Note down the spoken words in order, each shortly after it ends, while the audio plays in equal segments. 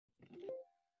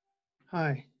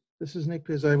Hi, this is Nick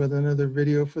Pizzi with another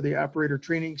video for the operator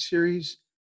training series.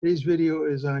 Today's video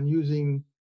is on using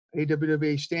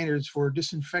AWWA standards for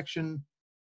disinfection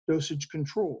dosage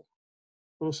control.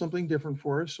 A little something different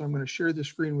for us, so I'm going to share the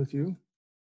screen with you.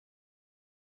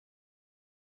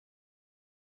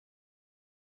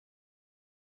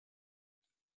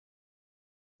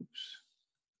 Oops.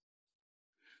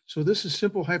 So this is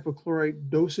simple hypochlorite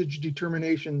dosage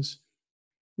determinations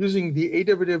using the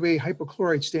AWWA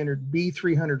Hypochlorite Standard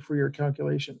B300 for your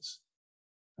calculations.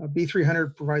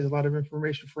 B300 provides a lot of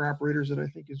information for operators that I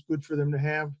think is good for them to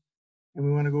have, and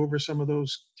we want to go over some of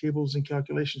those tables and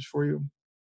calculations for you.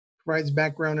 Provides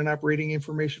background and operating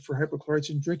information for hypochlorites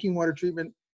in drinking water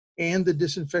treatment and the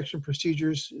disinfection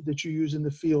procedures that you use in the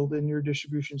field in your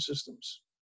distribution systems.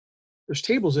 There's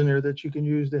tables in there that you can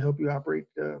use to help you operate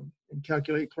and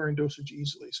calculate chlorine dosage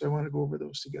easily, so I want to go over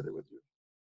those together with you.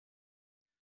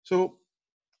 So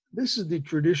this is the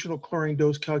traditional chlorine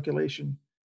dose calculation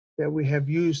that we have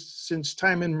used since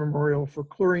time immemorial for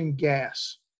chlorine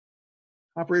gas.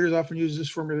 Operators often use this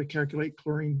formula to calculate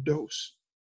chlorine dose.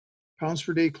 Pounds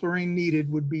per day chlorine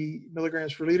needed would be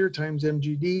milligrams per liter times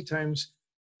MGD times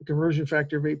the conversion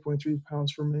factor of 8.3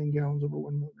 pounds per million gallons over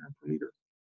 1 milligram per liter.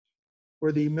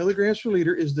 Where the milligrams per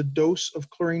liter is the dose of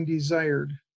chlorine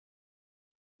desired.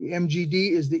 The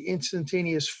MGD is the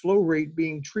instantaneous flow rate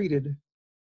being treated,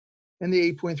 and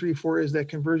the 8.34 is that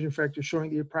conversion factor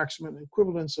showing the approximate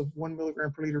equivalence of 1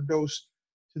 milligram per liter dose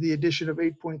to the addition of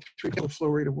 8.3 flow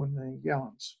rate of 1 million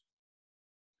gallons.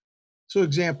 So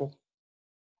example,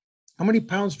 how many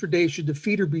pounds per day should the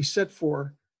feeder be set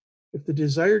for if the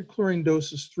desired chlorine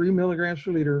dose is 3 milligrams per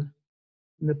liter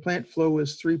and the plant flow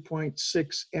is 3.6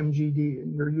 MGD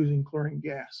and you're using chlorine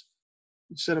gas?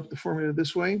 You'd set up the formula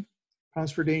this way.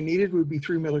 Pounds per day needed would be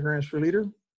 3 milligrams per liter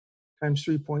times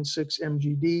 3.6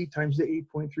 MGD times the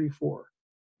 8.34.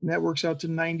 And that works out to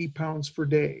 90 pounds per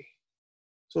day.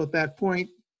 So at that point,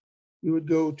 you would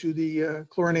go to the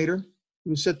chlorinator,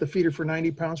 you would set the feeder for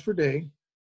 90 pounds per day,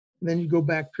 and then you go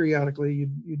back periodically,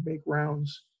 you'd make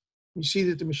rounds. You see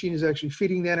that the machine is actually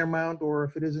feeding that amount, or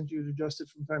if it isn't, you'd adjust it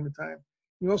from time to time.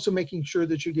 You're also making sure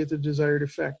that you get the desired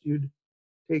effect. You'd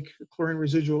take chlorine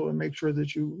residual and make sure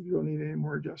that you don't need any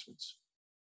more adjustments.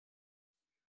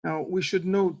 Now, we should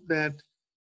note that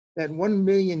 1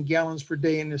 million gallons per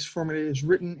day in this formula is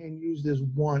written and used as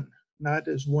 1, not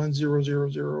as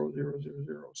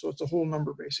 1,000,000. So it's a whole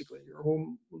number, basically. Your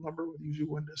whole number with usually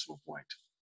 1 decimal point.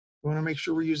 We want to make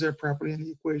sure we use that properly in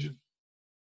the equation.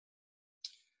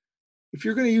 If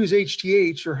you're going to use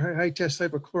HTH or high-test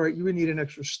hypochlorite, you would need an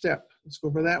extra step. Let's go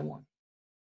over that one.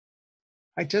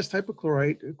 High-test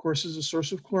hypochlorite, of course, is a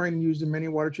source of chlorine used in many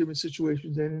water treatment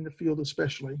situations and in the field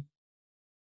especially.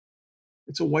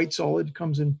 It's a white solid,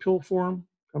 comes in pill form,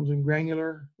 comes in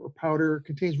granular or powder,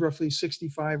 contains roughly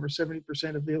 65 or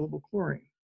 70% available chlorine.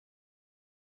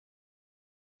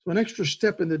 So an extra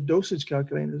step in the dosage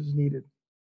calculation is needed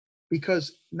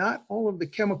because not all of the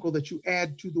chemical that you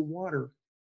add to the water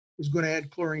is going to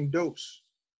add chlorine dose.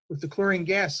 With the chlorine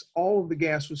gas, all of the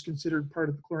gas was considered part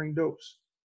of the chlorine dose.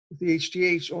 With the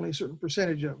HTH, only a certain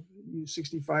percentage of it,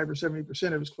 65 or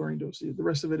 70% of its chlorine dose. The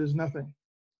rest of it is nothing.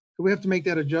 So we have to make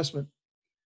that adjustment.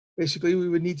 Basically, we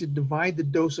would need to divide the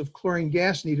dose of chlorine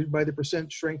gas needed by the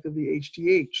percent strength of the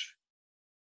HTH.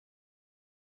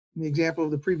 In the example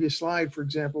of the previous slide, for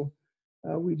example,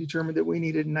 we determined that we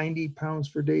needed 90 pounds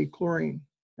per day chlorine.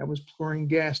 That was chlorine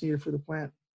gas needed for the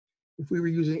plant. If we were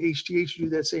using HTH to do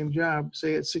that same job,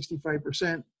 say at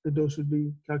 65%, the dose would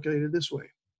be calculated this way.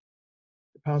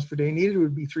 The pounds per day needed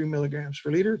would be 3 milligrams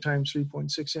per liter times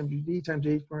 3.6 MGD times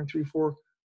 8.34.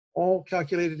 All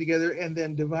calculated together and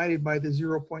then divided by the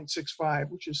 0.65,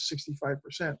 which is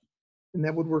 65%. And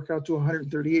that would work out to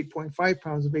 138.5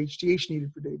 pounds of HTH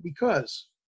needed per day. Because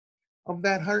of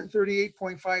that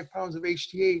 138.5 pounds of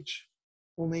HTH,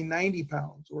 only 90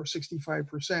 pounds or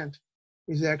 65%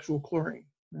 is actual chlorine.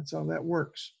 That's how that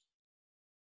works.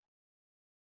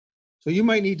 So you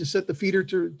might need to set the feeder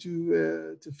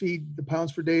to feed the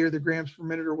pounds per day or the grams per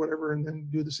minute or whatever, and then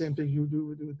do the same thing you do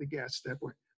with the gas at that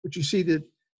point. But you see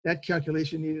that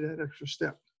calculation needed that extra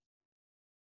step.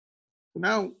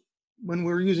 Now, when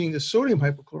we're using the sodium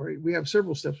hypochlorite, we have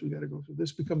several steps we got to go through.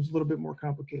 This becomes a little bit more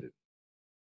complicated.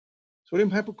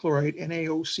 Sodium hypochlorite,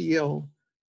 NaOCl,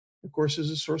 of course, is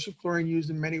a source of chlorine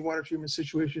used in many water treatment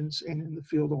situations and in the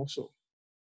field also.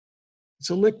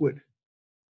 It's a liquid.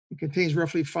 It contains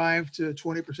roughly 5 to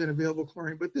 20% available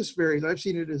chlorine, but this varies. I've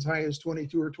seen it as high as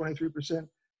 22 or 23%,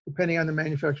 depending on the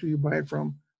manufacturer you buy it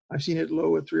from. I've seen it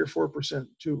low at 3 or 4%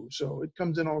 too. So it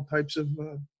comes in all types of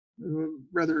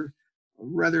rather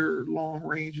long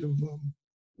range of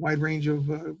wide range of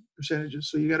percentages.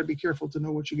 So you got to be careful to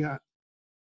know what you got.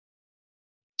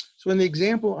 So in the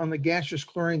example on the gaseous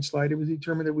chlorine slide, it was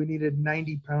determined that we needed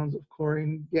 90 pounds of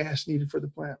chlorine gas needed for the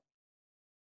plant.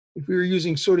 If we were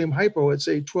using sodium hypo at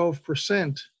say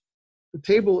 12%, the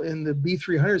table in the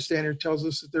B300 standard tells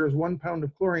us that there is 1 pound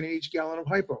of chlorine in each gallon of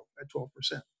hypo at 12%.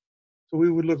 So we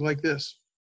would look like this.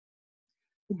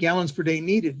 The gallons per day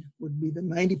needed would be the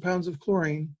 90 pounds of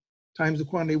chlorine times the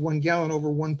quantity 1 gallon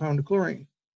over 1 pound of chlorine,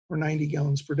 or 90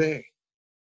 gallons per day.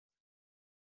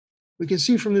 We can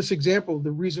see from this example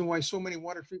the reason why so many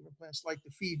water treatment plants like to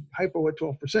feed hypo at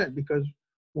 12%, because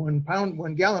 1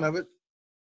 gallon of it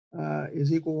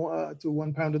is equal to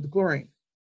 1 pound of the chlorine.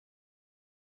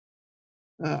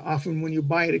 Often when you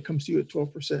buy it, it comes to you at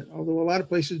 12%, although a lot of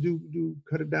places do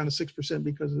cut it down to 6%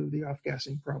 because of the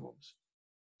off-gassing problems.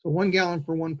 So 1 gallon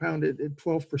per 1 pound at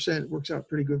 12% works out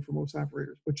pretty good for most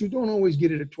operators, but you don't always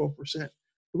get it at 12%. So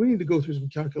we need to go through some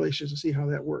calculations to see how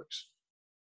that works.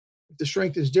 If the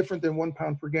strength is different than 1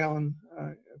 pound per gallon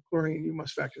of chlorine, you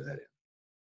must factor that in.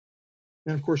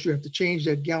 And of course, you have to change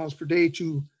that gallons per day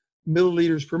to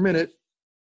milliliters per minute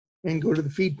and go to the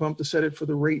feed pump to set it for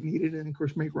the rate needed, and of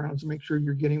course make rounds to make sure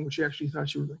you're getting what you actually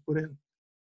thought you were going to put in.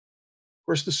 Of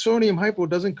course, the sodium hypo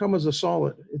doesn't come as a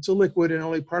solid. It's a liquid, and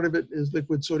only part of it is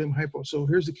liquid sodium hypo. So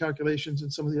here's the calculations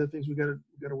and some of the other things we got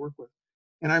to work with.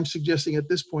 And I'm suggesting at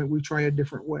this point we try a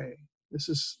different way. This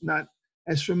is not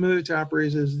as familiar to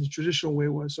operators as the traditional way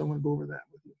was, so I'm going to go over that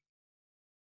with you.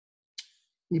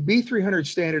 The B300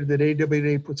 standard that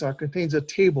AWWA puts out contains a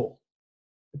table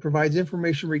that provides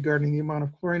information regarding the amount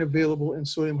of chlorine available in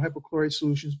sodium hypochlorite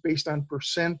solutions based on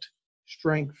percent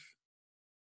strength.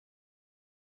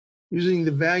 Using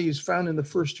the values found in the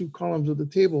first 2 columns of the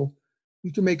table,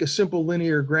 you can make a simple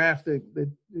linear graph that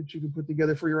you can put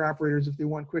together for your operators if they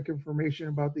want quick information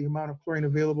about the amount of chlorine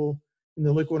available in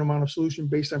the liquid amount of solution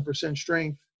based on percent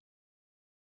strength.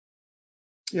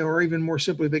 You know, or even more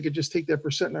simply, they could just take that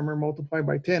percent number and multiply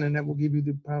by 10, and that will give you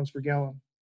the pounds per gallon,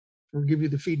 or give you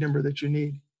the feed number that you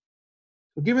need.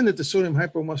 So given that the sodium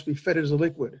hypo must be fed as a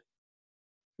liquid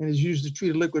and is used to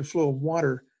treat a liquid flow of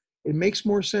water, it makes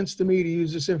more sense to me to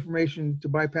use this information to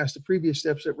bypass the previous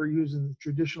steps that were used in the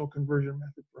traditional conversion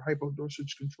method for hypo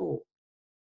dosage control.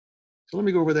 So let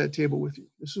me go over that table with you.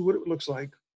 This is what it looks like.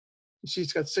 You see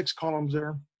it's got 6 columns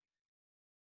there.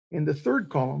 And the third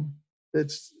column,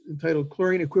 that's entitled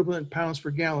Chlorine Equivalent Pounds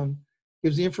per Gallon,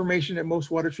 gives the information that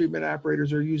most water treatment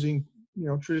operators are using, you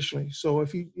know, traditionally. So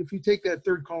if you take that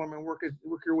third column and work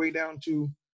your way down to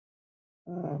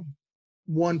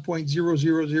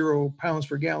 1.000 pounds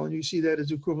per gallon, you see that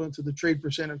is equivalent to the trade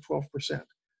percent of 12%. So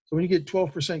when you get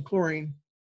 12% chlorine,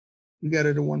 you got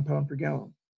it at 1 pound per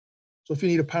gallon. So if you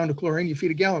need a pound of chlorine, you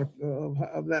feed a gallon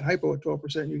of that hypo at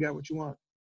 12%, and you got what you want.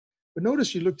 But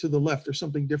notice you look to the left, there's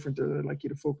something different there that I'd like you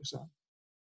to focus on.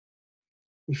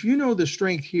 If you know the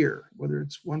strength here, whether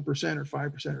it's 1% or 5%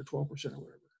 or 12% or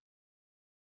whatever,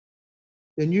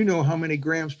 then you know how many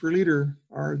grams per liter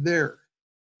are there.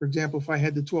 For example, if I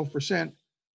had the 12%,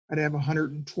 I'd have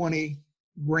 120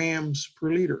 grams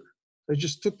per liter. I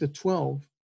just took the 12,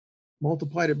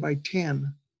 multiplied it by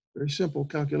 10, very simple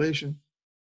calculation,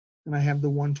 and I have the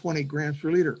 120 grams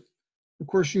per liter. Of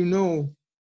course, you know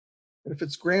that if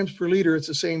it's grams per liter, it's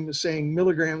the same as saying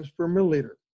milligrams per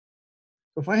milliliter.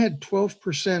 So if I had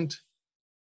 12%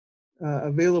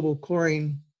 available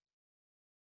chlorine,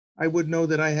 I would know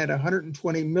that I had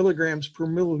 120 milligrams per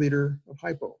milliliter of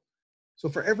hypo. So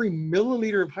for every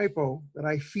milliliter of hypo that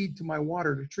I feed to my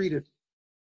water to treat it,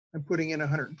 I'm putting in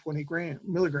 120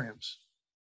 milligrams.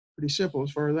 Pretty simple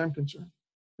as far as I'm concerned.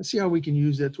 Let's see how we can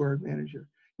use that to our advantage here.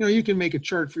 You know, you can make a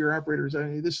chart for your operators. I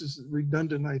mean, this is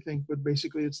redundant, I think, but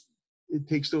basically it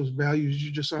takes those values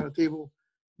you just saw on the table,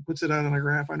 puts it out on a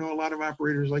graph. I know a lot of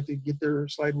operators like to get their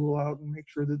slide rule out and make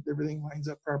sure that everything lines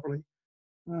up properly.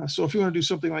 So if you want to do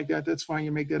something like that, that's fine.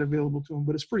 You make that available to them,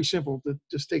 but it's pretty simple to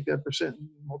just take that percent and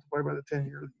multiply by the 10,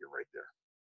 you're right there.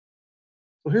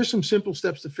 So here's some simple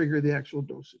steps to figure the actual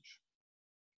dosage.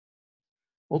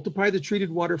 Multiply the treated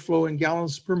water flow in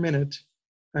gallons per minute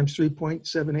times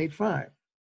 3.785.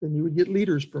 Then you would get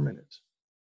liters per minute.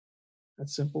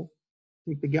 That's simple.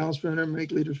 Take the gallons per minute and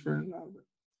make liters per minute out of it.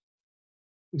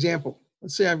 Example,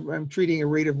 let's say I'm treating a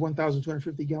rate of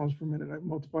 1,250 gallons per minute. I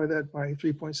multiply that by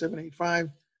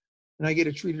 3.785, and I get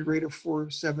a treated rate of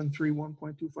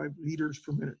 4,731.25 liters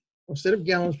per minute. Instead of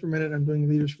gallons per minute, I'm doing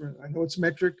liters per minute. I know it's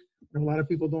metric, and a lot of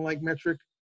people don't like metric,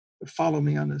 but follow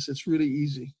me on this. It's really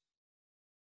easy.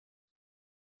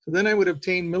 So then I would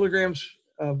obtain milligrams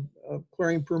of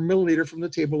chlorine per milliliter from the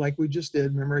table like we just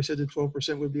did. Remember I said the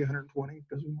 12% would be 120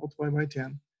 because we multiply by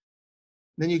 10.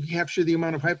 Then you capture the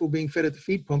amount of hypo being fed at the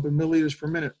feed pump in milliliters per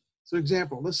minute. So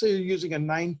example, let's say you're using a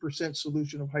 9%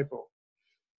 solution of hypo,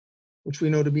 which we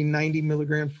know to be 90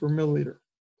 milligrams per milliliter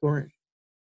chlorine.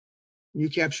 You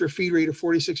capture a feed rate of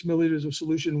 46 milliliters of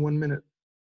solution in 1 minute.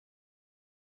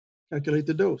 Calculate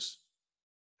the dose.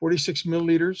 46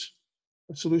 milliliters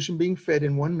of solution being fed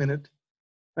in 1 minute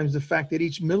times the fact that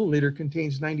each milliliter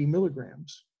contains 90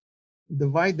 milligrams.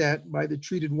 Divide that by the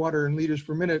treated water in liters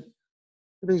per minute.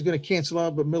 Everything's going to cancel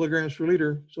out but milligrams per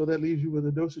liter, so that leaves you with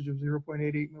a dosage of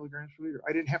 0.88 milligrams per liter.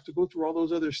 I didn't have to go through all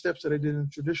those other steps that I did in the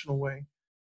traditional way.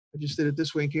 I just did it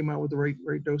this way and came out with the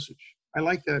right dosage. I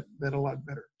like that a lot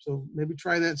better. So maybe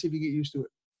try that and see if you get used to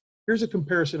it. Here's a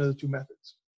comparison of the two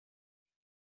methods.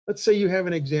 Let's say you have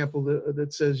an example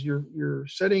that says your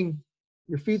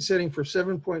feed setting for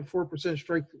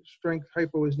 7.4% strength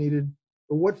hypo is needed,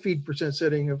 or what feed percent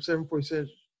setting of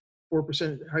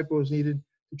 7.4% hypo is needed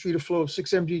to treat a flow of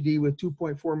 6 mgd with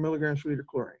 2.4 milligrams per liter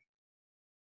chlorine.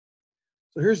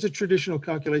 So here's the traditional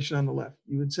calculation on the left.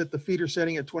 You would set the feeder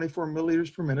setting at 24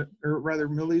 milliliters per minute, or rather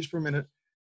milliliters per minute,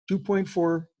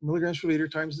 2.4 milligrams per liter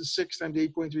times the 6 times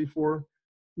 8.34.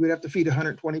 You would have to feed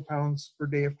 120 pounds per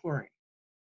day of chlorine.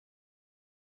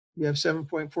 You have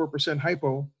 7.4%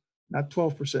 hypo, not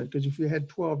 12%, because if you had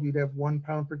 12, you'd have 1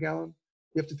 pound per gallon.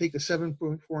 You have to take the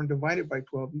 7.4 and divide it by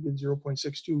 12, you get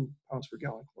 0.62 pounds per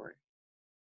gallon chlorine.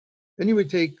 Then you would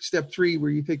take step 3,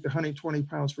 where you take the 120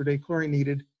 pounds per day chlorine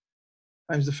needed,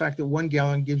 times the fact that 1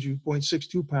 gallon gives you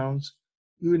 0.62 pounds.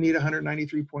 You would need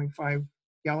 193.5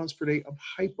 gallons per day of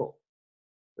hypo.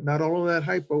 But not all of that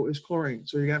hypo is chlorine,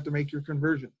 so you're going to have to make your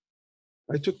conversion.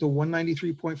 I took the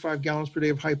 193.5 gallons per day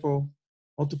of hypo,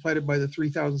 multiplied it by the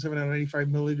 3,795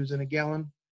 milliliters in a gallon,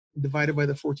 and divided by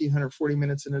the 1,440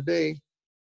 minutes in a day,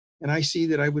 and I see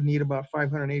that I would need about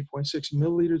 508.6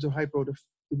 milliliters of hypo to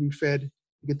be fed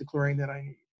to get the chlorine that I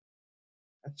need.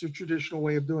 That's a traditional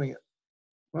way of doing it.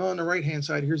 Well, on the right-hand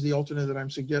side, here's the alternate that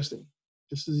I'm suggesting.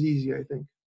 Just as easy, I think.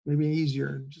 Maybe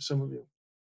easier to some of you.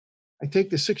 I take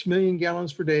the 6 million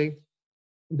gallons per day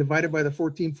and divide it by the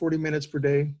 1,440 minutes per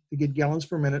day to get gallons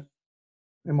per minute,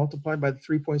 and multiply by the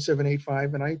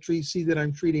 3.785, and I see that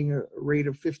I'm treating a rate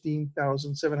of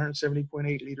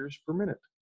 15,770.8 liters per minute.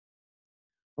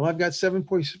 Well, I've got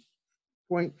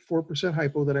 7.4%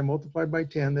 hypo that I multiplied by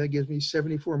 10. That gives me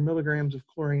 74 milligrams of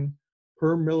chlorine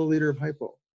per milliliter of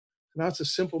hypo. Now it's a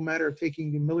simple matter of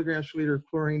taking the milligrams per liter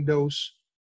chlorine dose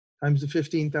times the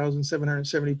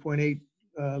 15,770.8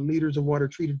 liters of water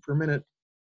treated per minute.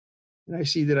 And I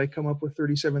see that I come up with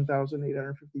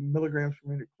 37,850 milligrams per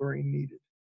minute chlorine needed.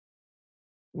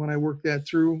 When I work that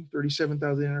through,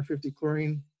 37,850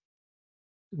 chlorine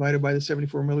divided by the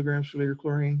 74 milligrams per liter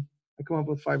chlorine, I come up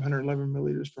with 511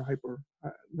 milliliters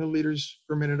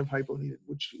per minute of hypo needed,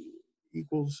 which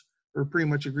equals or pretty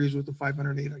much agrees with the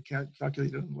 508 I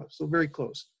calculated on the left. So very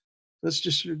close. That's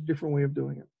just a different way of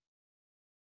doing it.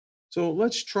 So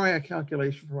let's try a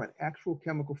calculation for an actual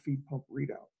chemical feed pump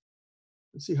readout.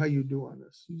 Let's see how you do on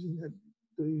this using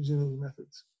those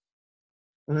methods.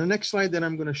 On the next slide that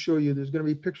I'm going to show you, there's going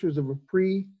to be pictures of a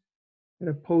pre and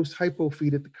a post hypo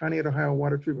feed at the Conneaut, Ohio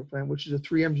water treatment plant, which is a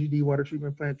 3 mgd water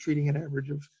treatment plant treating an average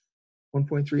of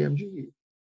 1.3 mgd.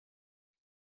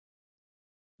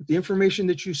 With the information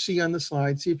that you see on the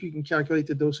slide, see if you can calculate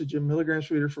the dosage in milligrams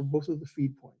per liter for both of the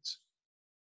feed points.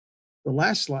 The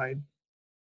last slide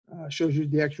shows you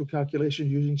the actual calculation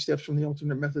using steps from the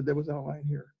alternate method that was outlined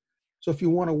here. So if you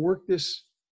want to work this,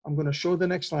 I'm going to show the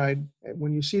next slide.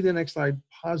 When you see the next slide,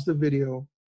 pause the video,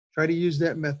 try to use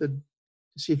that method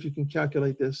to see if you can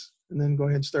calculate this, and then go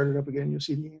ahead and start it up again. You'll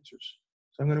see the answers.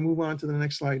 So I'm going to move on to the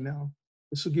next slide now.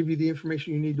 This will give you the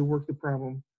information you need to work the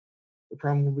problem. The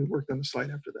problem will be worked on the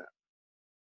slide after that.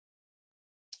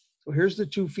 So here's the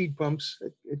 2 feed pumps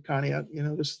at Conneaut. You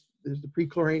know, there's the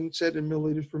pre-chlorine set in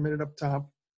milliliters per minute up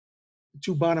top. The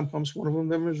 2 bottom pumps, one of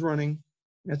them is running.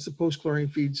 That's the post-chlorine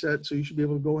feed set. So you should be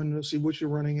able to go in and see which you're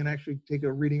running and actually take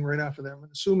a reading right off of them.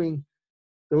 And assuming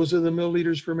those are the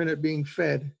milliliters per minute being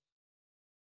fed,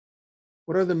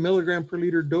 what are the milligram per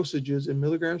liter dosages in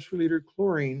milligrams per liter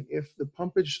chlorine if the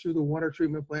pumpage through the water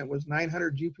treatment plant was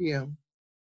 900 GPM and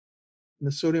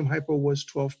the sodium hypo was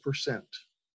 12%?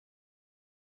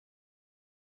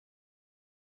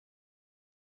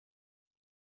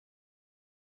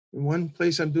 In one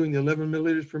place, I'm doing the 11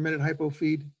 milliliters per minute hypo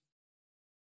feed.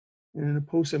 And in a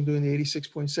post, I'm doing the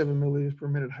 86.7 milliliters per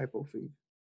minute hypo feed.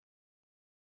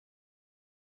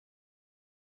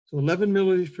 So 11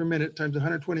 milliliters per minute times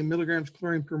 120 milligrams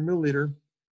chlorine per milliliter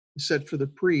is set for the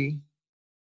pre.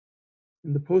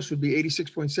 And the post would be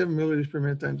 86.7 milliliters per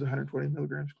minute times 120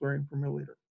 milligrams chlorine per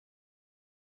milliliter.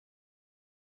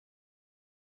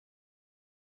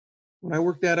 When I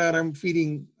work that out, I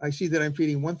see that I'm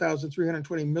feeding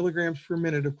 1,320 milligrams per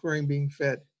minute of chlorine being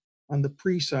fed on the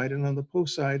pre side, and on the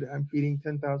post side, I'm feeding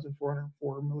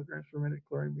 10,404 milligrams per minute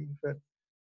chlorine being fed.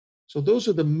 So those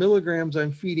are the milligrams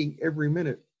I'm feeding every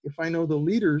minute. If I know the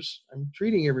liters I'm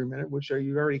treating every minute, which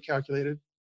you already calculated,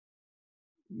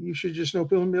 you should just know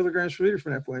milligrams per liter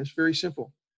from that point. It's very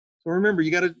simple. So remember, you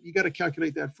got to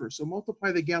calculate that first. So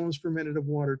multiply the gallons per minute of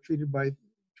water treated by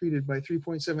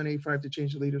 3.785 to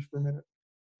change the liters per minute.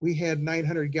 We had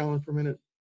 900 gallons per minute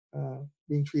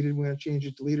being treated. We're going to change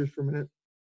it to liters per minute.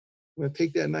 I'm going to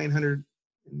take that 900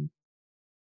 and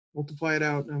multiply it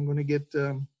out. And I'm going to get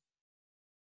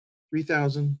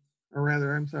 3,000, or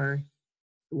rather, I'm sorry,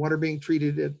 the water being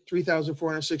treated at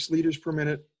 3,406 liters per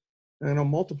minute. And I'll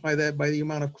multiply that by the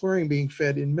amount of chlorine being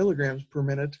fed in milligrams per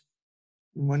minute.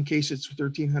 In one case, it's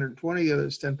 1,320, the other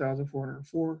is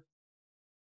 10,404.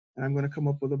 And I'm going to come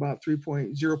up with about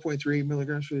 0.3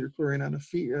 milligrams per liter chlorine on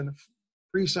the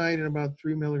pre side and about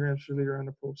 3 milligrams per liter on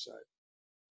the post side.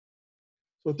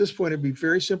 So at this point, it'd be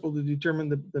very simple to determine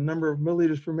the number of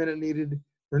milliliters per minute needed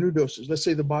for new doses. Let's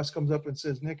say the boss comes up and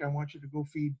says, Nick, I want you to go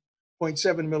feed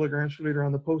 0.7 milligrams per liter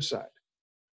on the post side.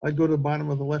 I'd go to the bottom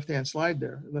of the left-hand side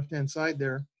there,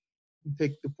 and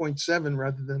take the 0.7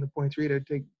 rather than the 0.3. I'd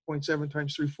take 0.7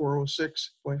 times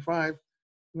 3,406.5,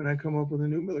 and I come up with a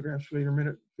new milligrams per liter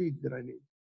minute feed that I need.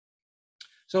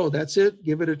 So that's it.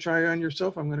 Give it a try on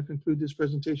yourself. I'm going to conclude this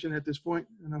presentation at this point,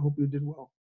 and I hope you did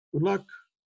well. Good luck.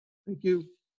 Thank you.